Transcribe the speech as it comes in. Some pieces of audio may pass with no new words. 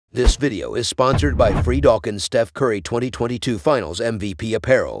This video is sponsored by Free Dawkins Steph Curry 2022 Finals MVP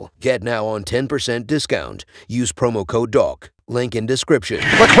apparel. Get now on 10% discount. Use promo code DAWK. Link in description.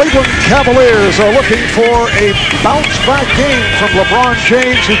 The Cleveland Cavaliers are looking for a bounce-back game from LeBron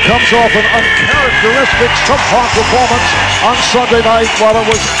James, who comes off an uncharacteristic subpar performance on Sunday night, while it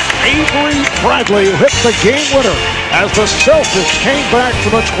was Avery Bradley who hit the game winner as the Celtics came back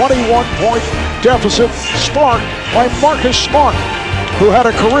from a 21-point deficit, sparked by Marcus Smart, who had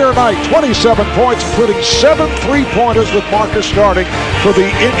a career night, 27 points, including 7 3-pointers with Marcus starting for the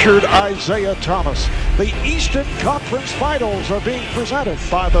injured Isaiah Thomas. The Eastern Conference Finals are being presented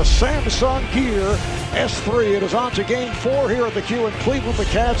by the Samsung Gear S3. It is on to Game 4 here at the Q in Cleveland. The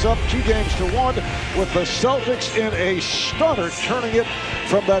Cavs up 2-1 with the Celtics in a stunner, turning it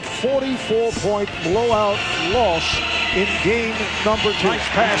from that 44-point blowout loss in game number 2. Nice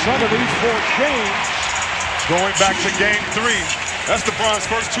pass underneath for James. Going back to Game 3. That's LeBron's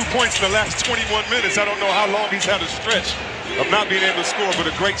first 2 points in the last 21 minutes. I don't know how long he's had a stretch of not being able to score, but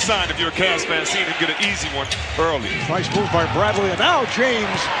a great sign if you're a Cavs fan, seeing him get an easy one early. Nice move by Bradley, and now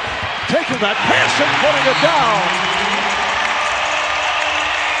James taking that pass and putting it down.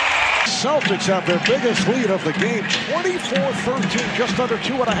 Celtics have their biggest lead of the game, 24-13, just under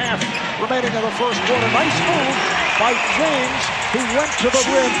 2.5 remaining in the first quarter. Nice move by James, who went to the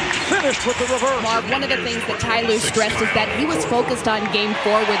rim, finished with the reverse. Marv, one of the things that Ty Lue stressed is that he was focused on Game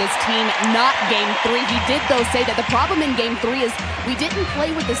 4 with his team, not Game 3. He did, though, say that the problem in Game 3 is we didn't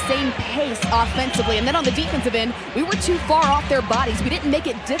play with the same pace offensively. And then on the defensive end, we were too far off their bodies. We didn't make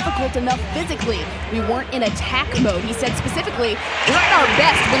it difficult enough physically. We weren't in attack mode. He said specifically, we're at our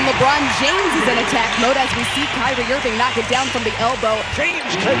best when LeBron James is in attack mode, as we see Kyrie Irving knock it down from the elbow. James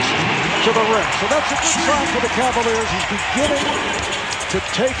takes it to the rim. So that's a good sign for the Cavaliers. He's beginning to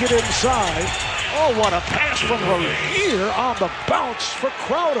take it inside. Oh, what a pass from Rozier on the bounce for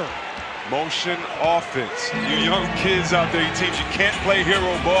Crowder. Motion offense. You young kids out there, you teams, you can't play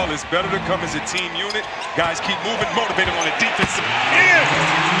hero ball. It's better to come as a team unit. Guys keep moving, motivated on the defensive end.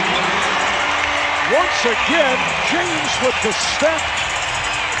 Once again, James with the step.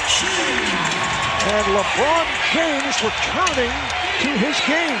 And LeBron James returning to his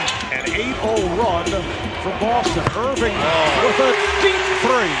game. An 8-0 run from Boston. Irving with a deep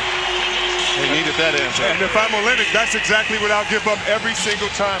three. They needed that answer. And if I'm Olenek, that's exactly what I'll give up every single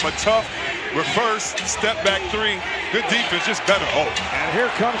time. A tough reverse step back three. Good defense, just better. Oh. And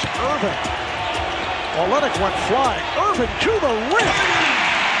here comes Irving. Olenek went flying. Irving to the rim.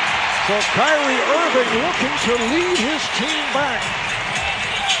 So Kyrie Irving looking to lead his team back.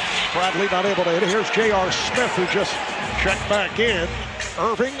 Bradley not able to hit it. Here's J.R. Smith, who just checked back in.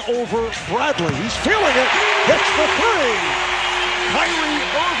 Irving over Bradley. He's feeling it. Hits the three. Kyrie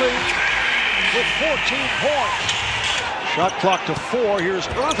Irving with 14 points. Shot clock to 4. Here's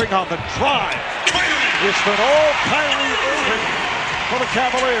Irving on the drive. It's been all Kyrie Irving for the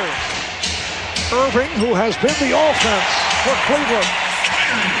Cavaliers. Irving, who has been the offense for Cleveland.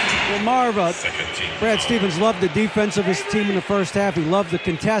 Well, Marv, Brad Stevens loved the defense of his team in the first half. He loved the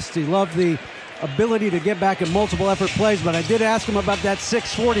contest. He loved the ability to get back in multiple effort plays. But I did ask him about that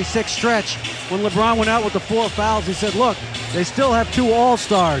 6:46 stretch when LeBron went out with the 4 fouls. He said, look, they still have 2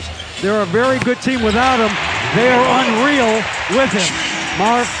 all-stars. They're a very good team without him. They are unreal with him.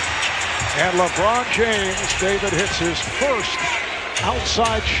 Marv? And LeBron James, David, hits his first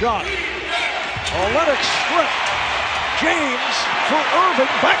outside shot. Olenek strip. James for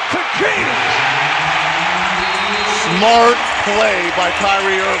Irving, back to James. Smart play by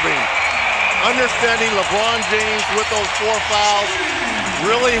Kyrie Irving. Understanding LeBron James with those 4 fouls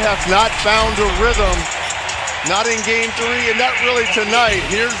really has not found a rhythm. Not in Game 3 and not really tonight.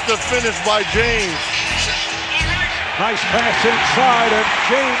 Here's the finish by James. Nice pass inside, and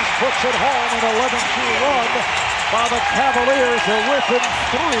James puts it home. An 11-2 run by the Cavaliers. They're within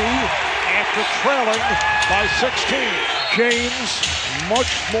 3 after trailing by 16. James much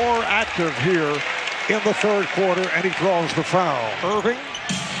more active here in the third quarter, and he draws the foul. Irving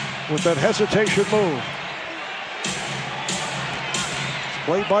with that hesitation move.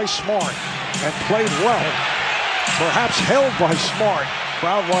 Played by Smart and played well. Perhaps held by Smart.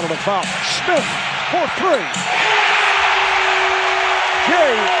 Crowd wanted a foul. Smith for 3.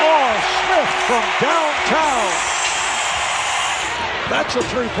 J.R. Smith from downtown. That's a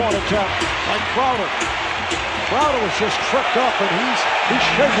 3-point attempt by Crowder. Crowder was just tripped up, and he's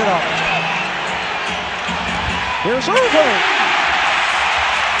shaken up. Here's Irving.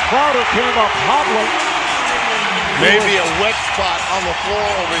 Crowder came up hobbling. Maybe a wet spot on the floor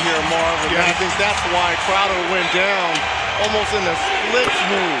over here, Marvin. Yeah. I think that's why Crowder went down almost in a split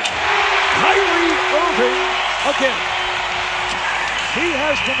move. Kyrie Irving again. He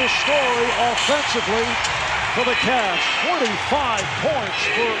has been the story offensively for the Cavs. 25 points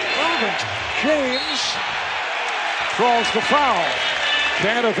for Irving. James draws the foul.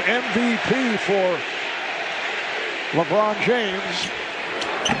 Can of MVP for LeBron James.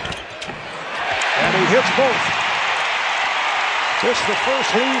 And he hits both. It's the first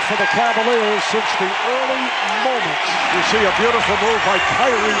lead for the Cavaliers since the early moments. You see a beautiful move by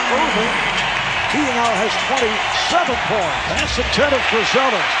Kyrie Irving. He now has 27 points. Pass intended for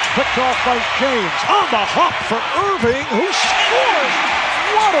Zeller. Picked off by James. On the hop for Irving, who scores.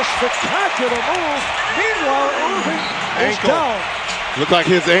 What a spectacular move. Meanwhile, Irving is down. Looked like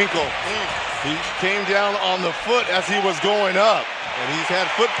his ankle. He came down on the foot as he was going up. And he's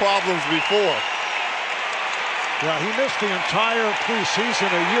had foot problems before. Yeah, he missed the entire preseason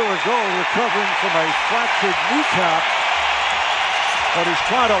a year ago, recovering from a fractured kneecap. But he's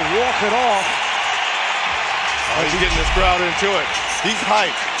trying to walk it off. Oh, he's getting this crowd into it. He's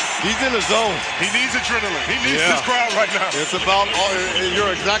hyped. He's in the zone. He needs adrenaline. He needs this crowd right now. It's about,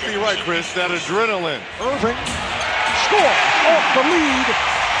 you're exactly right, Chris, that adrenaline. Irving scores off the lead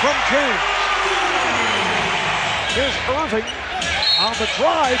from James. Here's Irving on the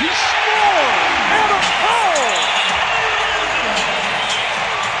drive. He scores! And a foul!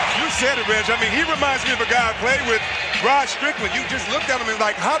 You said it, Reg. I mean, he reminds me of a guy I played with, Rod Strickland. You just looked at him and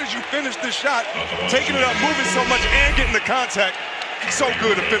like, how did you finish this shot? Taking it up, moving so much, and getting the contact. So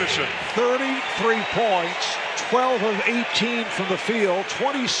good a finisher. 33 points, 12 of 18 from the field.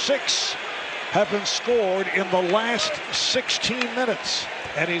 26 have been scored in the last 16 minutes.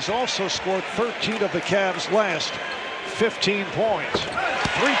 And he's also scored 13 of the Cavs' last 15 points.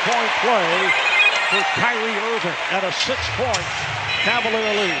 3-point play for Kyrie Irving and a 6-point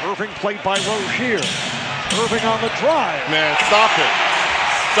Cavalier lead. Irving played by Rozier. Irving on the drive. Man, stop it.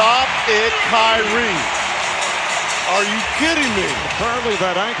 Stop it, Kyrie. Are you kidding me? Apparently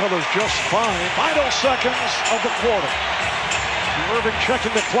that ankle is just fine. Final seconds of the quarter. Irving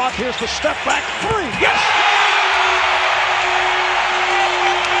checking the clock. Here's the step back three. Yes!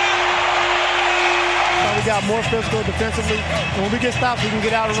 We got more physical defensively. And when we get stops, we can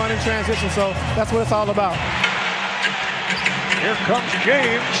get out and run in transition. So that's what it's all about. Here comes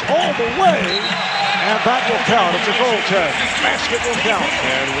James all the way. And that will count. It's a goal test. Basket will count.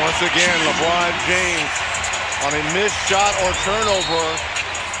 And once again, LeBron James on a missed shot or turnover,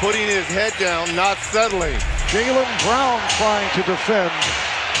 putting his head down, not settling. Jaylen Brown trying to defend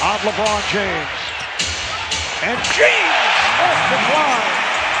on LeBron James. And James off the line.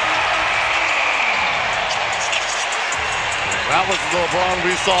 That was the LeBron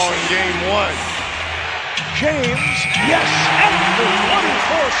we saw in game one. James, yes, and the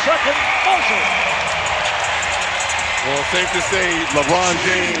 24-second buzzer. Well, safe to say LeBron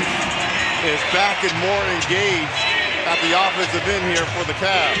James is back and more engaged at the offensive end here for the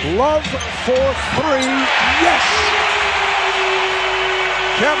Cavs. Love for three, yes.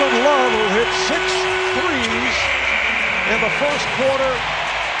 Kevin Love will hit 6 threes in the first quarter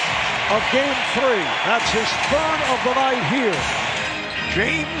of game 3. That's his third of the night here.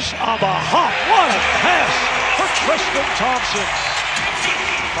 James on the hop. What a pass for Tristan Thompson.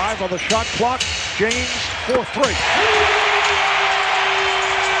 5 on the shot clock. James for 3.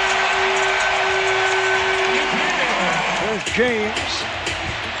 There's James.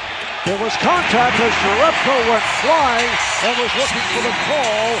 There was contact as Jerebko went flying and was looking for the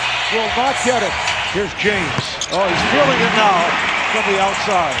call. Will not get it. Here's James. Oh, he's feeling it now from the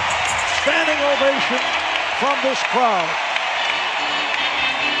outside. Standing ovation from this crowd.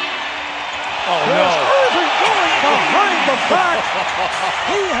 Oh, There's no. Irving going behind the back.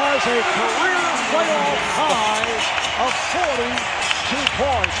 He has a career playoff high of 42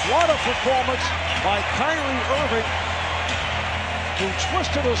 points. What a performance by Kyrie Irving, who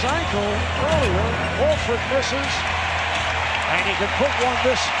twisted his ankle earlier. Horford misses, and he can put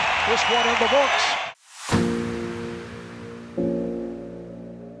this one in the books.